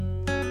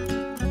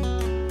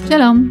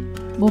שלום,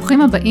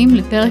 ברוכים הבאים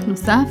לפרק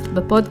נוסף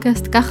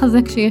בפודקאסט ככה זה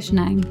כשיש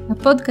שניים,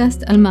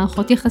 הפודקאסט על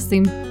מערכות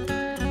יחסים.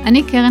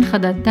 אני קרן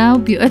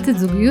חדד-טאו, יועצת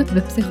זוגיות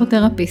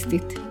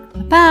ופסיכותרפיסטית.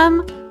 הפעם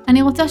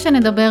אני רוצה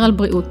שנדבר על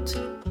בריאות.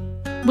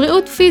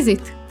 בריאות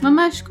פיזית,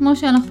 ממש כמו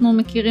שאנחנו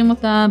מכירים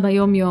אותה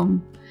ביום יום.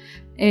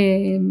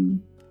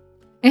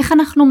 איך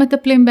אנחנו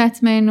מטפלים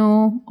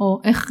בעצמנו,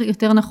 או איך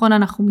יותר נכון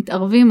אנחנו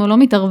מתערבים או לא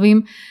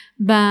מתערבים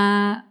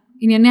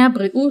בענייני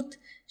הבריאות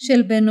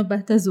של בן או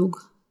בת הזוג.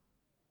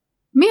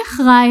 מי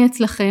אחראי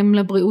אצלכם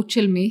לבריאות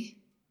של מי?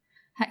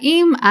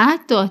 האם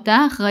את או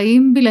אתה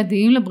אחראים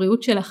בלעדיים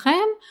לבריאות שלכם,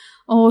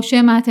 או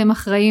שמה אתם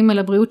אחראים על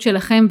הבריאות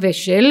שלכם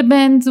ושל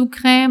בן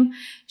זוגכם,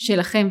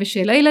 שלכם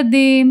ושל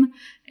הילדים?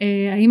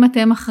 האם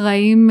אתם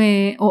אחראים,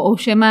 או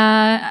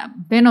שמה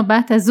בן או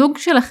בת הזוג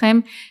שלכם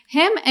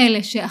הם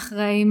אלה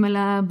שאחראים על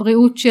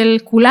הבריאות של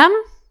כולם?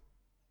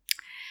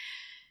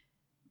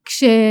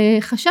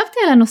 כשחשבתי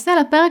על הנושא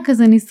לפרק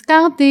הזה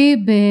נזכרתי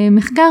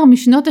במחקר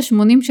משנות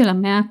ה-80 של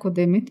המאה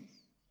הקודמת,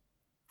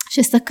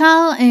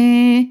 שסקר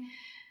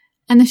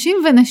אנשים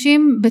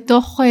ונשים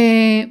בתוך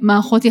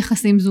מערכות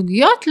יחסים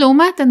זוגיות,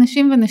 לעומת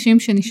אנשים ונשים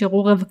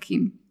שנשארו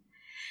רווקים.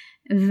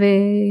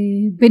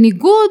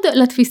 ובניגוד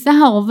לתפיסה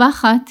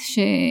הרווחת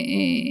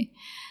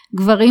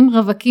שגברים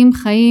רווקים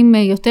חיים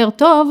יותר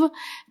טוב,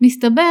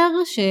 מסתבר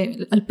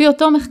שעל פי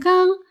אותו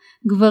מחקר,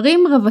 גברים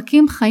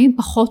רווקים חיים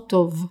פחות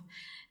טוב,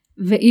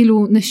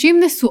 ואילו נשים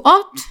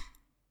נשואות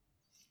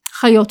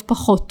חיות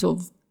פחות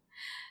טוב.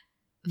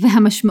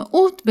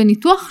 והמשמעות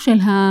בניתוח של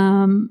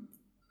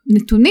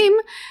הנתונים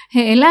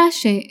העלה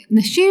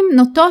שנשים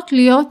נוטות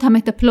להיות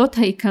המטפלות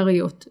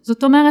העיקריות.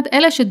 זאת אומרת,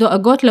 אלה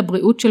שדואגות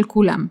לבריאות של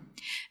כולם.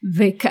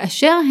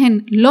 וכאשר הן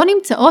לא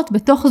נמצאות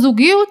בתוך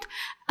זוגיות,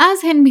 אז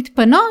הן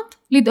מתפנות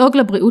לדאוג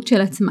לבריאות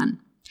של עצמן.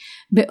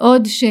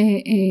 בעוד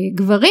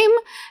שגברים,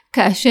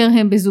 כאשר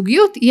הם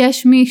בזוגיות,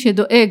 יש מי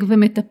שדואג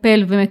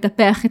ומטפל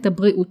ומטפח את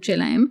הבריאות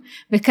שלהם,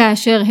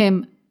 וכאשר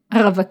הם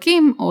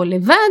רווקים או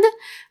לבד,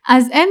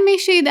 אז אין מי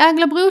שידאג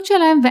לבריאות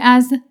שלהם,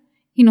 ואז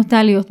היא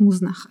נוטה להיות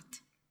מוזנחת.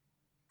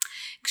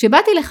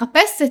 כשבאתי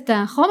לחפש את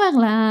החומר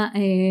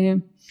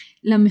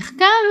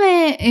למחקר,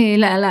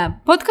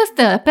 לפודקאסט,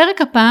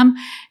 לפרק הפעם,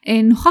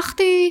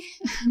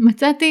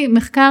 מצאתי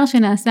מחקר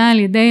שנעשה על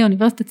ידי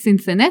אוניברסיטת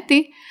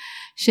סינסינטי,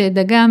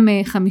 שדגם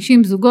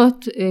 50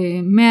 זוגות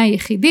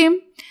מהיחידים,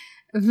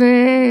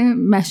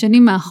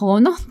 ומהשנים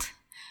האחרונות,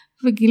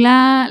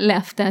 וגילה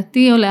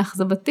להפתעתי או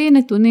לאכזבתי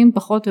נתונים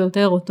פחות או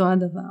יותר אותו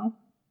הדבר.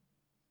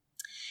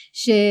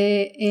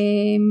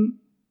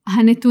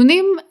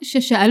 שהנתונים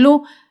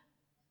ששאלו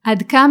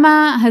עד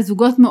כמה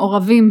הזוגות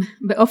מעורבים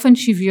באופן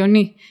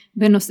שוויוני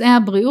בנושאי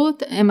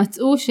הבריאות, הם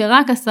מצאו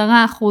שרק 10%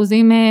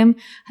 מהם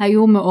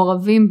היו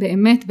מעורבים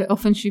באמת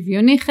באופן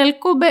שוויוני,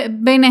 חלקו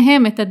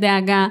ביניהם את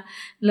הדאגה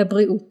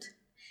לבריאות.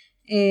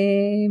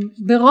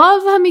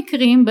 ברוב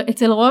המקרים,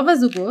 אצל רוב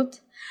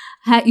הזוגות,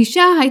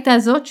 האישה הייתה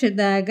זאת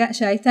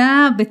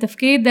שהייתה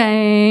בתפקיד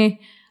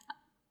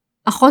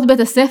אחות בית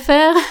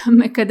הספר,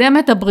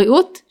 מקדמת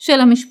הבריאות של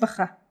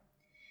המשפחה.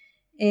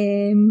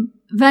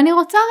 ואני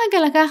רוצה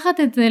רגע לקחת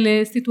את זה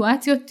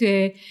לסיטואציות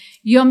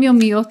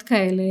יומיומיות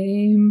כאלה.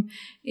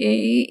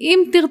 אם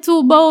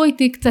תרצו, בואו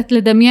איתי קצת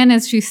לדמיין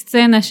איזושהי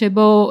סצנה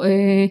שבו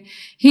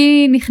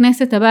היא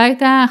נכנסת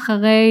הביתה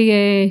אחרי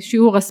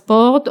שיעור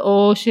הספורט,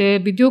 או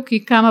שבדיוק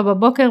היא קמה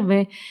בבוקר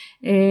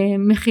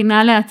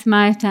ומכינה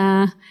לעצמה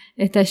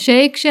את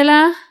השייק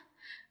שלה,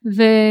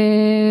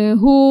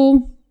 והוא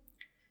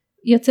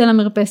יוצא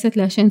למרפסת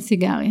לעשן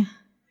סיגריה.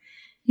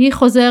 היא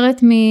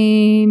חוזרת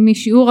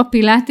משיעור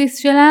הפילאטיס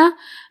שלה,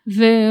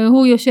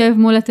 והוא יושב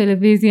מול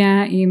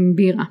הטלוויזיה עם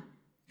בירה.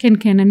 כן,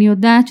 כן, אני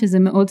יודעת שזה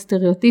מאוד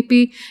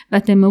סטריאוטיפי,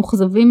 ואתם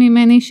מאוכזבים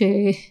ממני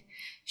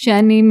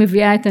שאני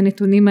מביאה את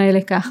הנתונים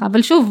האלה ככה.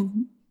 אבל שוב,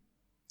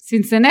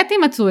 סינסינטי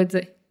מצאו את זה.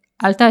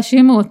 אל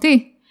תאשימו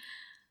אותי.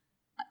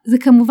 זה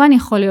כמובן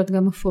יכול להיות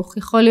גם הפוך.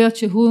 יכול להיות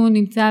שהוא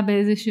נמצא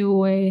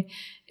באיזשהו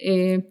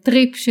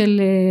טריפ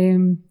של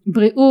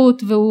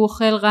בריאות, והוא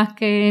אוכל רק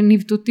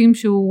נבטותים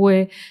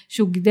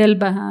שהוא גידל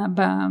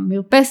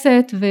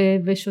במרפסת,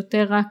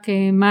 ושותה רק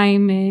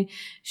מים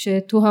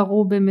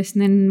שטוהרו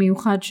במסנן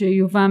מיוחד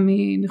שיובא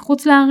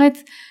מחוץ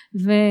לארץ,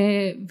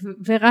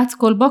 ורץ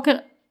כל בוקר.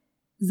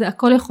 זה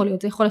הכל יכול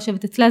להיות, זה יכול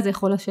לשבת אצלה, זה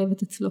יכול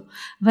לשבת אצלו.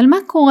 אבל מה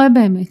קורה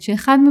באמת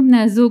שאחד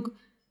מבני הזוג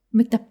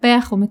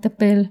מטפח או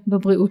מטפל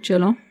בבריאות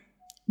שלו,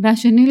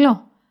 והשני לא?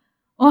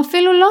 או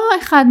אפילו לא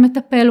אחד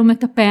מטפל או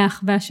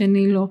מטפח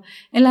והשני לא,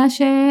 אלא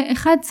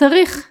שאחד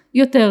צריך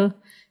יותר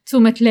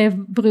תשומת לב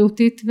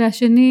בריאותית,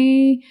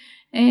 והשני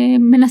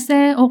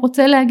מנסה או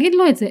רוצה להגיד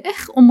לו את זה.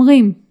 איך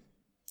אומרים?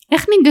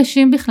 איך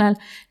ניגשים בכלל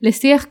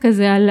לשיח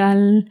כזה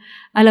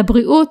על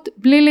הבריאות,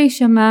 בלי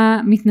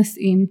להישמע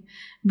מתנשאים,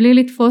 בלי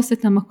לתפוס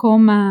את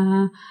המקום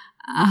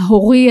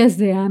ההורי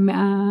הזה,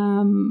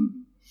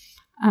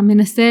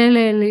 המנסה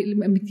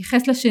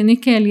מתייחס לשני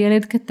כאל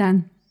ילד קטן?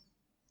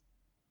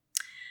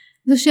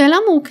 זו שאלה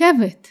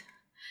מורכבת.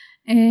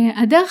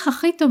 הדרך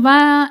הכי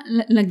טובה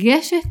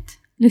לגשת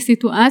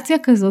לסיטואציה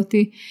כזאת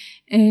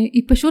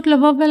היא פשוט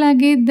לבוא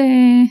ולהגיד,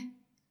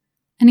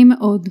 אני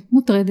מאוד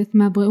מוטרדת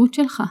מהבריאות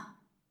שלך.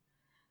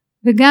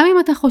 וגם אם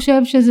אתה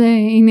חושב שזה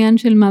עניין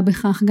של מה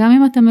בכך, גם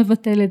אם אתה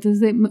מבטל את זה,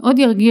 זה מאוד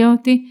ירגיע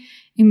אותי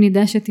אם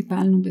נדע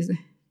שטיפלנו בזה.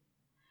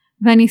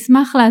 ואני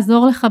אשמח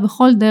לעזור לך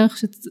בכל דרך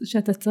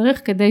שאתה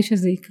צריך כדי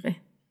שזה יקרה.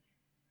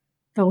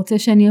 אתה רוצה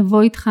שאני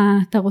אבוא איתך,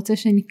 אתה רוצה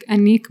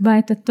שאני אקבע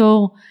את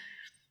התור,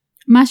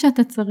 מה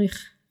שאתה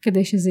צריך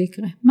כדי שזה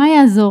יקרה. מה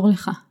יעזור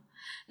לך?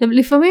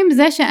 לפעמים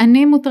זה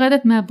שאני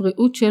מוטרדת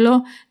מהבריאות שלו,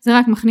 זה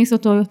רק מכניס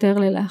אותו יותר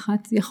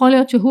ללחץ. יכול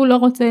להיות שהוא לא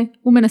רוצה,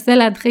 הוא מנסה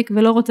להדחיק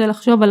ולא רוצה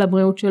לחשוב על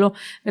הבריאות שלו,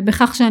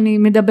 ובכך שאני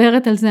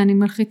מדברת על זה אני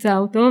מלחיצה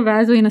אותו,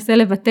 ואז הוא ינסה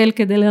לבטל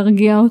כדי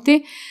להרגיע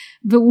אותי,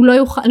 והוא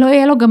לא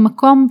יהיה לו גם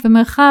מקום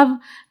ומרחב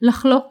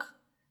לחלוק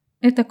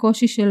את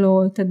הקושי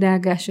שלו, את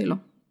הדאגה שלו.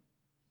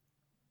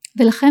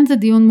 ולכן זה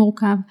דיון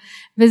מורכב,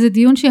 וזה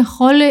דיון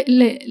שיכול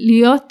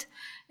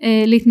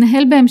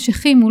להתנהל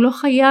בהמשכים, הוא לא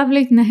חייב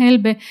להתנהל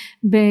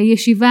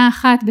בישיבה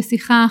אחת,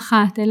 בשיחה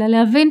אחת, אלא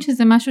להבין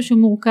שזה משהו שהוא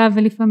מורכב,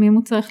 ולפעמים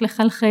הוא צריך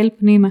לחלחל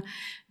פנימה,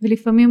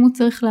 ולפעמים הוא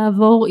צריך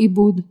לעבור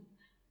עיבוד.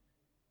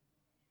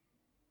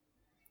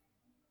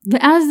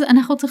 ואז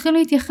אנחנו צריכים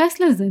להתייחס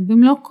לזה,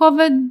 במלוא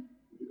כובד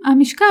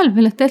המשקל,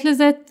 ולתת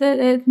לזה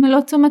את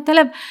מלוא תשומת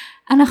הלב.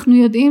 אנחנו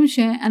יודעים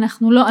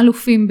שאנחנו לא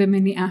אלופים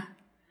במניעה.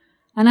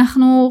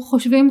 אנחנו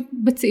חושבים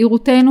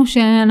בצעירותנו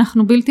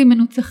שאנחנו בלתי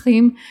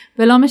מנוצחים,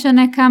 ולא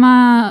משנה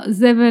כמה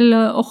זבל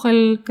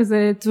אוכל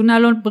כזה, תזונה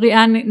לא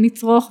בריאה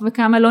נצרוך,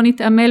 וכמה לא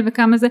נתעמל,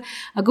 וכמה זה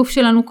הגוף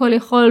שלנו כל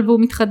יכול, והוא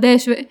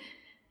מתחדש,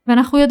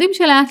 ואנחנו יודעים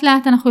שלאט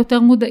לאט אנחנו יותר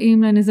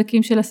מודעים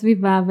לנזקים של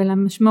הסביבה,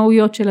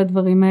 ולמשמעויות של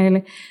הדברים האלה,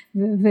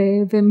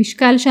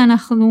 ומשקל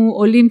שאנחנו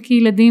עולים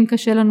כילדים,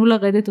 קשה לנו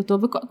לרדת אותו,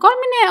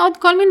 עוד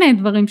כל מיני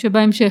דברים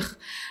שבהמשך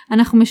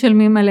אנחנו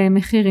משלמים עליהם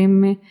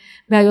מחירים,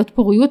 בעיות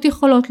פוריות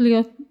יכולות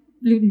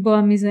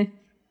לנבוע מזה,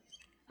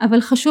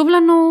 אבל חשוב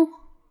לנו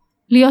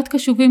להיות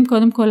קשובים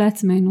קודם כל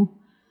לעצמנו,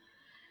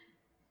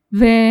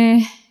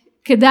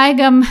 וכדאי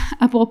גם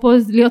אפרופו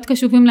להיות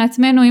קשובים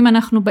לעצמנו, אם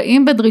אנחנו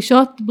באים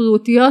בדרישות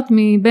בריאותיות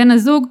מבן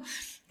הזוג,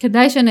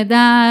 כדאי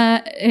שנדע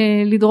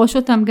לדרוש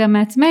אותם גם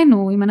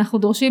מעצמנו. אם אנחנו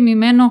דורשים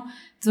ממנו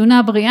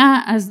תזונה בריאה,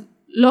 אז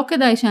לא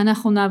כדאי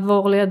שאנחנו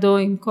נעבור לידו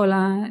עם כל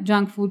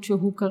הג'אנק פוד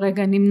שהוא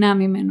כרגע נמנע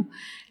ממנו.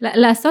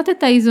 לעשות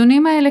את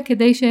האיזונים האלה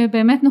כדי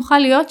שבאמת נוכל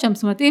להיות שם.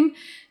 זאת אומרת,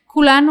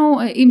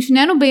 אם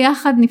שנינו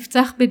ביחד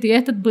נפצח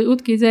בדיאטת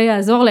בריאות, כי זה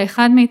יעזור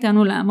לאחד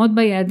מאיתנו לעמוד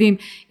ביעדים,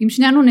 אם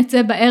שנינו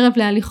נצא בערב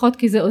להליכות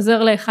כי זה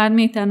עוזר לאחד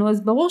מאיתנו,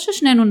 אז ברור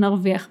ששנינו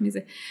נרוויח מזה.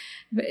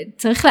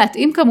 וצריך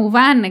להתאים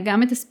כמובן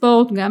גם את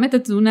הספורט, גם את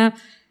התזונה,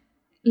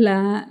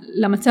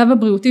 למצב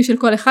הבריאותי של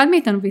כל אחד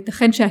מאיתנו,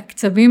 וייתכן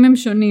שהקצבים הם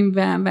שונים,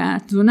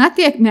 והתזונה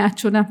תהיה מעט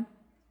שונה,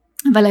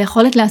 אבל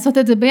היכולת לעשות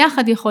את זה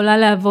ביחד יכולה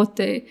להוות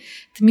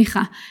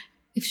תמיכה.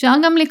 אפשר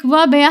גם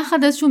לקבוע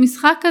ביחד איזשהו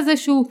משחק כזה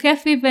שהוא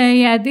כיפי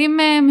ויעדים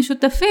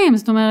משותפים,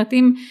 זאת אומרת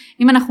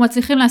אם אנחנו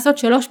מצליחים לעשות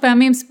 3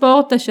 פעמים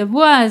ספורט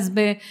השבוע, אז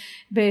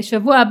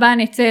בשבוע הבא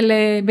נצא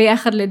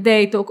ביחד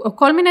לדייט, או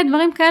כל מיני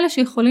דברים כאלה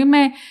שיכולים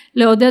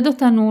לעודד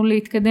אותנו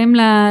להתקדם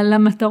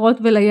למטרות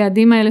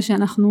וליעדים האלה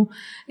שאנחנו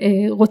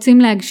רוצים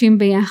להגשים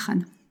ביחד.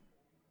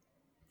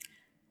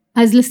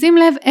 אז לשים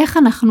לב איך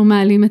אנחנו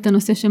מעלים את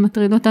הנושא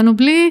שמטריד אותנו,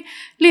 בלי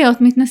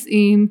להיות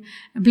מתנשאים,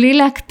 בלי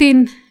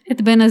להקטין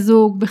את בן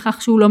הזוג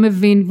בכך שהוא לא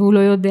מבין והוא לא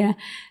יודע.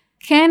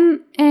 כן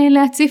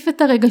להציף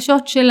את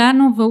הרגשות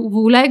שלנו,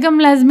 ואולי גם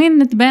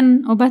להזמין את בן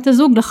או בת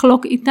הזוג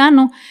לחלוק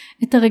איתנו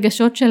את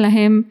הרגשות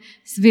שלהם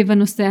סביב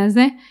הנושא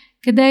הזה,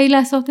 כדי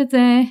לעשות את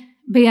זה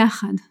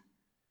ביחד,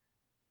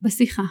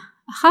 בשיחה.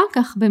 אחר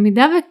כך,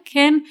 במידה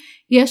וכן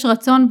יש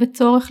רצון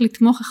וצורך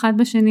לתמוך אחד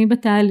בשני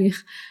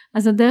בתהליך,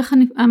 אז הדרך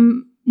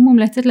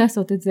מומלצת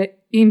לעשות את זה,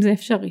 אם זה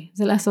אפשרי,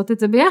 זה לעשות את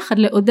זה ביחד,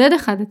 לעודד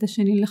אחד את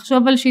השני,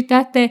 לחשוב על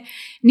שיטת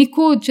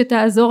ניקוד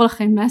שתעזור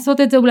לכם,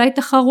 לעשות את זה אולי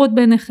תחרות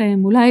ביניכם,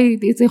 אולי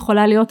זה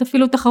יכולה להיות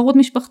אפילו תחרות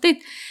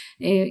משפחתית,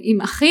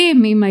 עם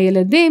אחים, עם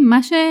הילדים, מה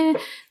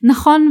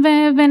שנכון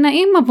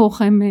ונעים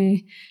עבורכם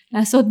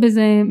לעשות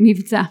בזה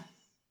מבצע.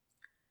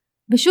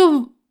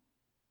 ושוב,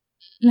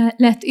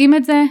 להתאים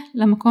את זה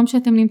למקום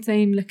שאתם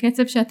נמצאים,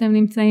 לקצב שאתם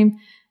נמצאים,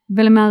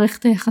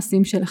 ולמערכת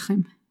היחסים שלכם.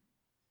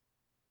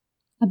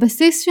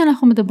 הבסיס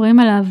שאנחנו מדברים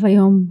עליו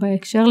היום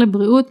בהקשר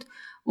לבריאות,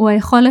 הוא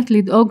היכולת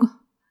לדאוג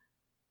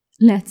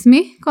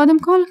לעצמי קודם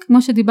כל,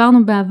 כמו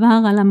שדיברנו בעבר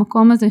על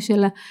המקום הזה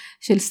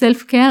של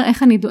סלף קר,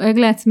 איך אני דואג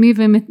לעצמי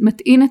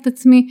ומטעין את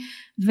עצמי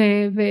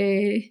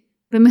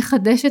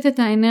ומחדשת את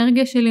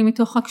האנרגיה שלי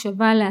מתוך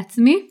הקשבה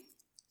לעצמי.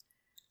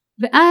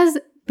 ואז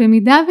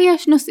במידה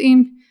ויש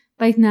נושאים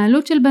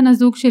בהתנהלות של בן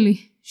הזוג שלי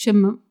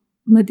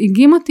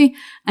שמדאיגים אותי,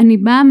 אני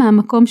באה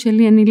מהמקום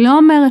שלי, אני לא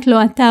אומרת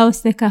לו אתה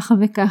עושה ככה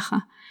וככה,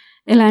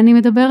 אלא אני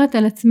מדברת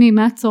על עצמי,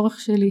 מה הצורך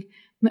שלי.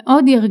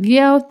 מאוד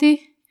ירגיע אותי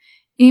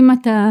אם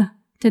אתה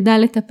תדע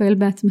לטפל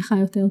בעצמך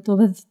יותר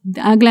טוב, אז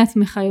תדאג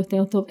לעצמך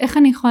יותר טוב. איך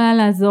אני יכולה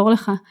לעזור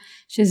לך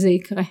שזה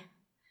יקרה?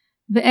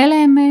 ואלה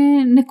הם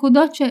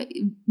נקודות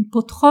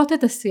שפותחות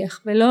את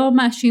השיח, ולא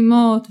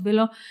מאשימות,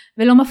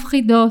 ולא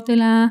מפחידות,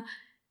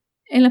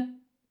 אלא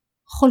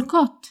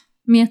חולקות.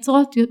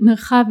 מייצרות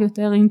מרחב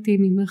יותר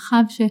אינטימי,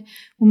 מרחב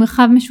שהוא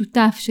מרחב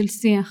משותף של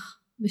שיח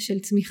ושל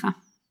צמיחה.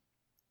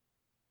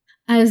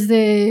 אז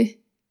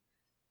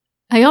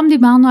היום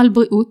דיברנו על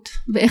בריאות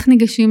ואיך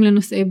ניגשים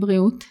לנושאי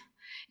בריאות.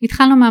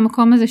 התחלנו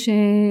מהמקום הזה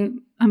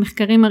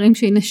שהמחקרים מראים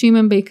שנשים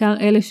הם בעיקר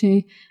אלה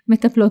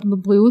שמטפלות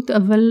בבריאות,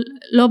 אבל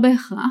לא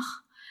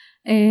בהכרח.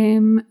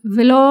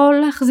 ולא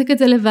להחזיק את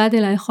זה לבד,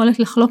 אלא יכולת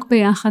לחלוק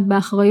ביחד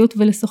באחריות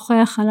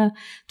ולשוחח על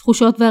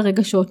התחושות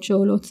והרגשות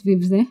שעולות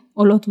סביב זה,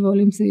 עולות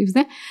ועולים סביב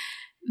זה,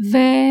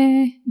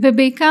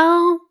 ובעיקר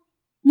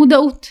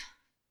מודעות.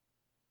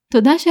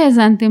 תודה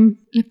שהאזנתם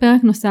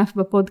לפרק נוסף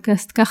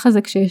בפודקאסט, ככה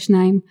זה כשיש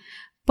שניים,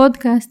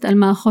 פודקאסט על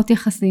מערכות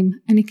יחסים.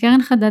 אני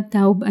בן.ת,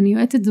 אני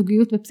יועצת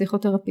זוגיות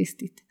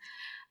ופסיכותרפיסטית.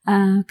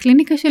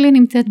 הקליניקה שלי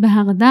נמצאת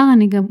בהר אדר,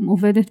 אני גם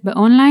עובדת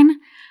באונליין.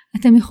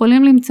 אתם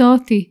יכולים למצוא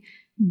אותי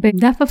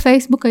בדף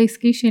הפייסבוק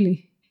העסקי שלי,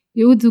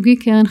 ייעוץ זוגי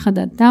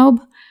בן.ת.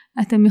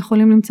 אתם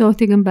יכולים למצוא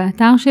אותי גם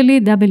באתר שלי,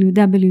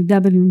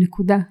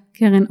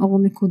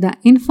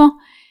 www.karenaur.info.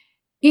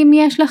 אם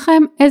יש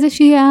לכם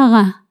איזושהי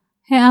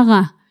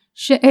הערה,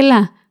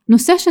 שאלה,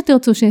 נושא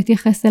שתרצו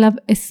שאתייחס אליו,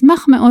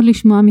 אשמח מאוד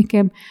לשמוע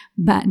מכם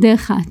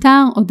דרך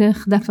האתר או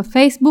דרך דף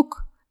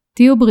הפייסבוק.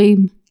 תהיו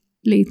בריאים.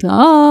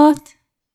 להתראות.